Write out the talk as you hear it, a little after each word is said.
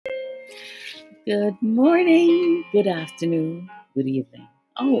Good morning, good afternoon, good evening.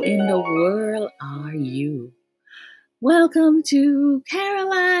 Oh, in the world are you? Welcome to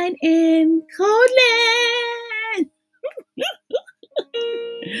Caroline in Codeland.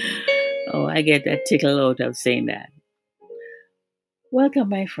 Oh, I get that tickle out of saying that. Welcome,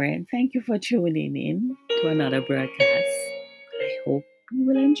 my friend. Thank you for tuning in to another broadcast. I hope you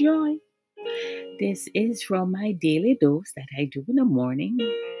will enjoy. This is from my daily dose that I do in the morning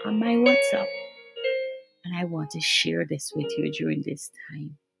on my WhatsApp. And I want to share this with you during this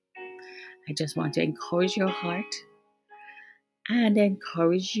time. I just want to encourage your heart and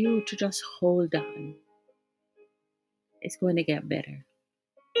encourage you to just hold on. It's going to get better.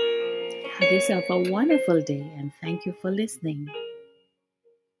 Have yourself a wonderful day and thank you for listening.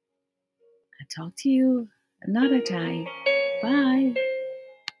 I'll talk to you another time. Bye.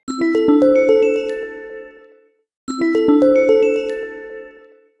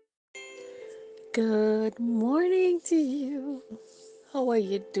 Good morning to you. How are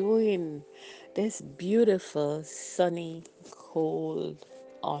you doing this beautiful, sunny, cold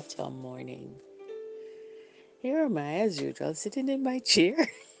autumn morning? Here am I, as usual, sitting in my chair,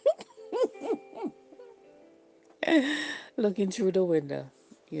 looking through the window.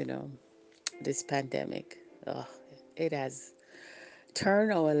 You know, this pandemic, oh, it has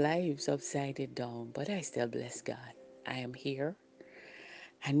turned our lives upside down, but I still bless God. I am here,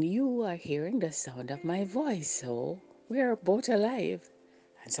 and you are hearing the sound of my voice, so we are both alive.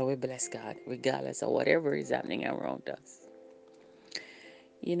 And so we bless God, regardless of whatever is happening around us.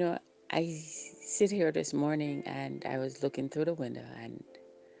 You know, I sit here this morning and I was looking through the window and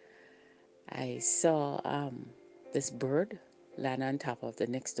I saw this bird land on top of the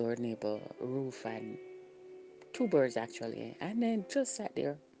next door neighbor roof, and two birds actually, and then just sat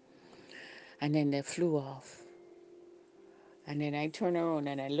there, and then they flew off. And then I turn around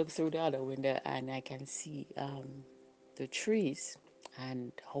and I look through the other window and I can see the trees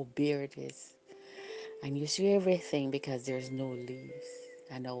and how bare it is. And you see everything because there's no leaves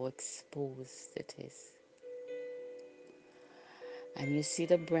and how exposed it is. And you see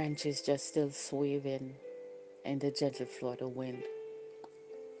the branches just still swaying in the gentle flow of the wind.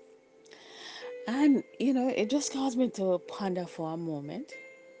 And, it just caused me to ponder for a moment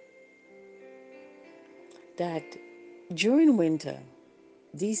that during winter,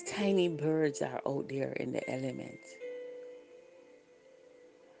 these tiny birds are out there in the elements,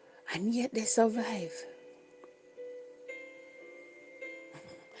 and yet they survive.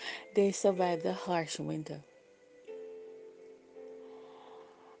 They survive the harsh winter.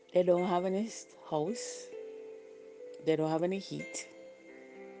 They don't have any house, they don't have any heat,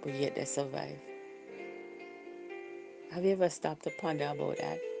 but yet they survive. Have you ever stopped to ponder about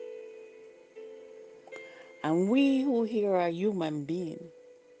that? And we who here are human beings,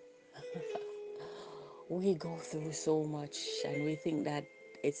 we go through so much and we think that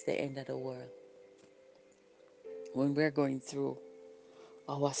it's the end of the world when we're going through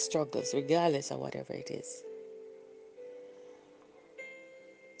our struggles, regardless of whatever it is.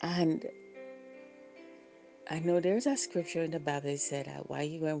 And I know there's a scripture in the Bible that said, why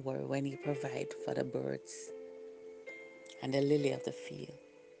you going to worry when you provide for the birds and the lily of the field?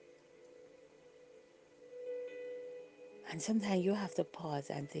 And sometimes you have to pause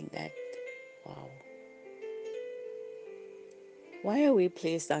and think that, wow, why are we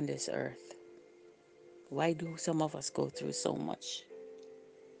placed on this earth? Why do some of us go through so much?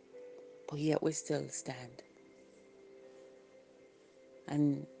 But yet we still stand.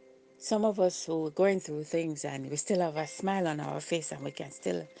 And some of us who are going through things and we still have a smile on our face and we can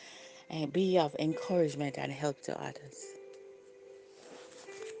still be of encouragement and help to others.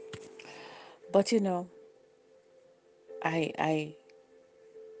 But I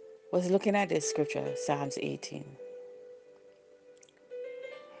was looking at this scripture, Psalms 18,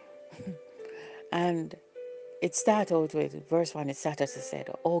 and it started out with verse 1. It started to say,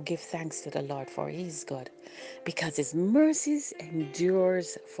 oh, give thanks to the Lord, for he is good, because his mercies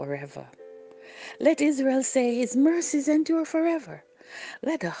endures forever. Let Israel say, his mercies endure forever.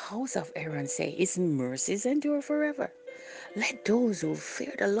 Let the house of Aaron say, his mercies endure forever. Let those who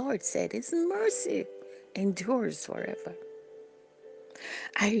fear the Lord say, his mercy endures forever.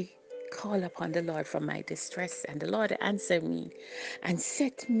 I call upon the Lord from my distress, and the Lord answered me and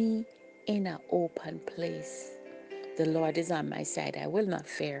set me in an open place. The Lord is on my side. I will not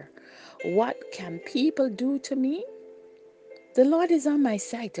fear. What can people do to me? The Lord is on my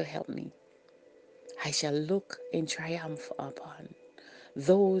side to help me. I shall look in triumph upon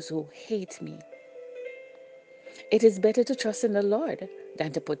those who hate me. It is better to trust in the Lord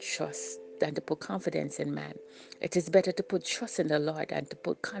than to put confidence in man. It is better to put trust in the Lord than to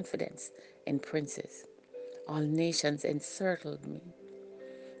put confidence and princes. All nations encircled me,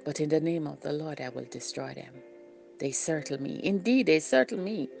 but in the name of the Lord I will destroy them. They circle me. Indeed, they circle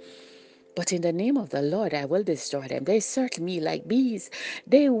me. But in the name of the Lord I will destroy them. They circle me like bees.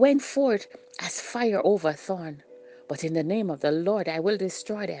 They went forth as fire over a thorn. But in the name of the Lord I will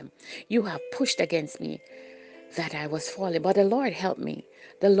destroy them. You have pushed against me that I was falling. But the Lord helped me.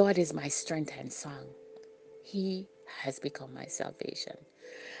 The Lord is my strength and song. He has become my salvation.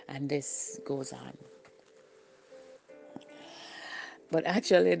 And this goes on. But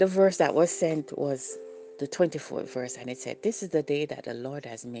actually, the verse that was sent was the 24th verse, and it said, "This is the day that the Lord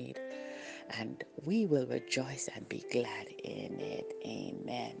has made, and we will rejoice and be glad in it."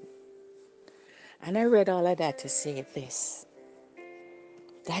 Amen. And I read all of that to say this,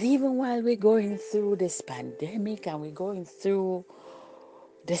 that even while we're going through this pandemic and we're going through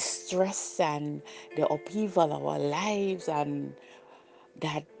the stress and the upheaval of our lives and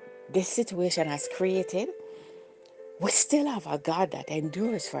that this situation has created, we still have a God that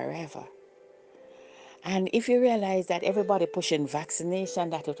endures forever. And if you realize that everybody pushing vaccination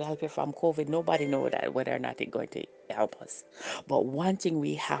that will help you from COVID, nobody know that whether or not it's going to help us. But one thing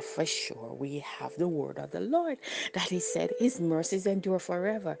we have for sure, we have the word of the Lord that He said His mercies endure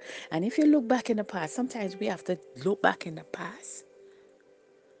forever. And if you look back in the past, sometimes we have to look back in the past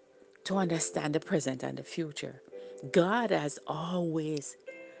to understand the present and the future. God has always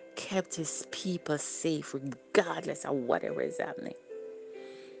kept His people safe regardless of whatever is happening.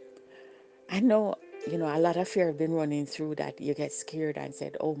 I know, a lot of fear have been running through that you get scared and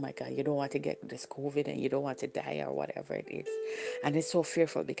said, oh my God, you don't want to get this COVID and you don't want to die or whatever it is. And it's so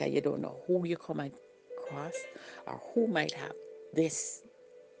fearful because you don't know who you come across or who might have this,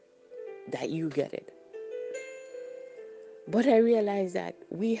 that you get it. But I realize that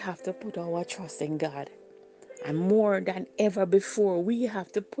we have to put our trust in God. And more than ever before, we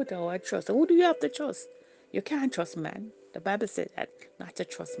have to put our trust. Who do you have to trust? You can't trust man. The Bible says that not to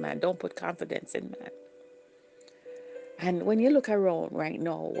trust man. Don't put confidence in man. And when you look around right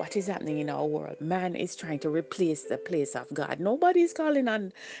now, what is happening in our world? Man is trying to replace the place of God. Nobody's calling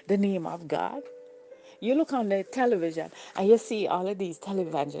on the name of God. You look on the television and you see all of these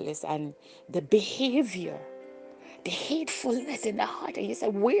televangelists and the behavior, the hatefulness in the heart. And you say,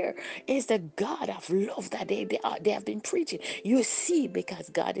 where is the God of love that they have been preaching? You see, because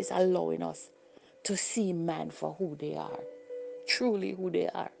God is allowing us to see man for who they are, truly who they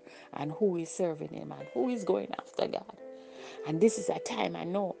are, and who is serving Him and who is going after God. And this is a time I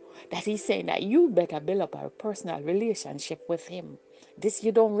know that He's saying that you better build up a personal relationship with Him. This,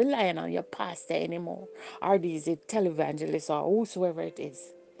 you don't rely on your pastor anymore, or these televangelists, or whosoever it is,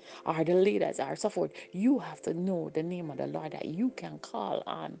 or the leaders, or so forth. You have to know the name of the Lord that you can call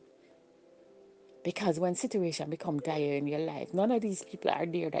on. Because when situation become dire in your life, none of these people are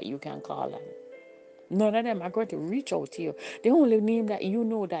there that you can call on. None of them are going to reach out to you. The only name that you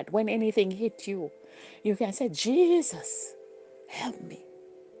know, that when anything hit you, you can say, Jesus, help me.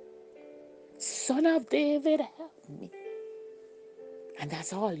 Son of David, help me. And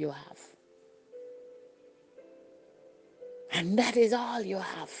that's all you have. And that is all you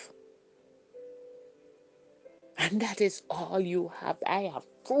have. And that is all you have. I have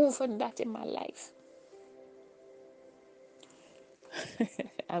proven that in my life.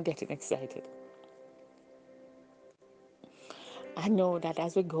 I'm getting excited. I know that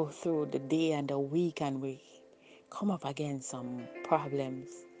as we go through the day and the week and we come up against some problems,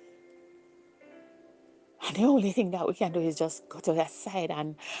 and the only thing that we can do is just go to that side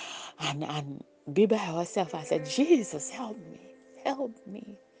and be by ourselves and say, Jesus, help me. Help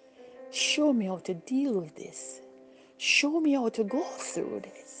me. Show me how to deal with this. Show me how to go through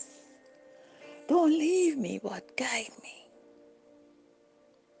this. Don't leave me, but guide me.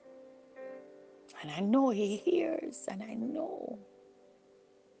 And I know He hears, and I know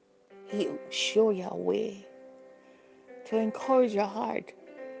He'll show you a way to encourage your heart,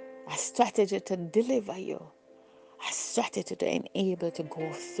 a strategy to deliver you, a strategy to enable to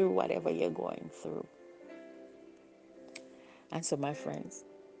go through whatever you're going through. And so, my friends,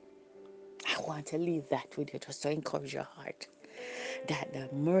 I want to leave that with you just to encourage your heart, that the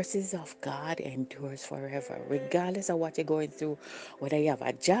mercies of God endures forever, regardless of what you're going through. Whether you have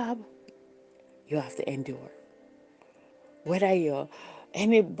a job, you have to endure. Whether you're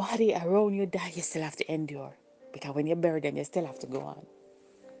anybody around you die, you still have to endure. Because when you bury them, you still have to go on.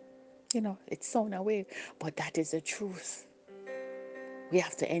 It's sound away, but that is the truth. We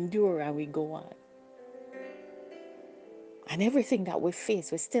have to endure and we go on. And everything that we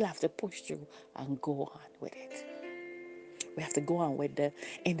face, we still have to push through and go on with it. We have to go on with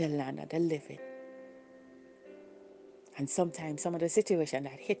in the land of the living. And sometimes some of the situation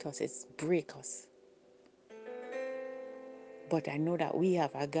that hit us is break us. But I know that we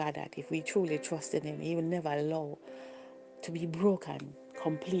have a God that if we truly trust in Him, He will never allow to be broken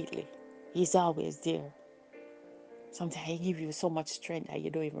completely. He's always there. Sometimes He gives you so much strength that you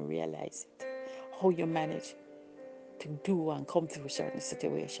don't even realize it. How you manage to do and come through certain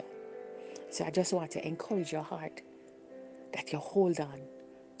situation. So I just want to encourage your heart that you hold on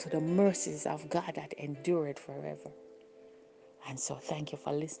to the mercies of God that endure forever. And so thank you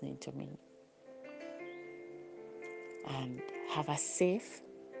for listening to me. And have a safe,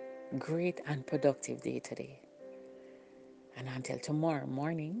 great, and productive day today. And until tomorrow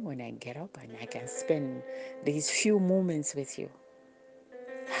morning when I get up and I can spend these few moments with you,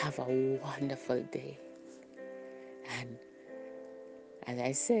 have a wonderful day. And as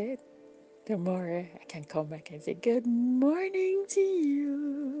I said, tomorrow I can come back and say good morning to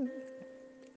you.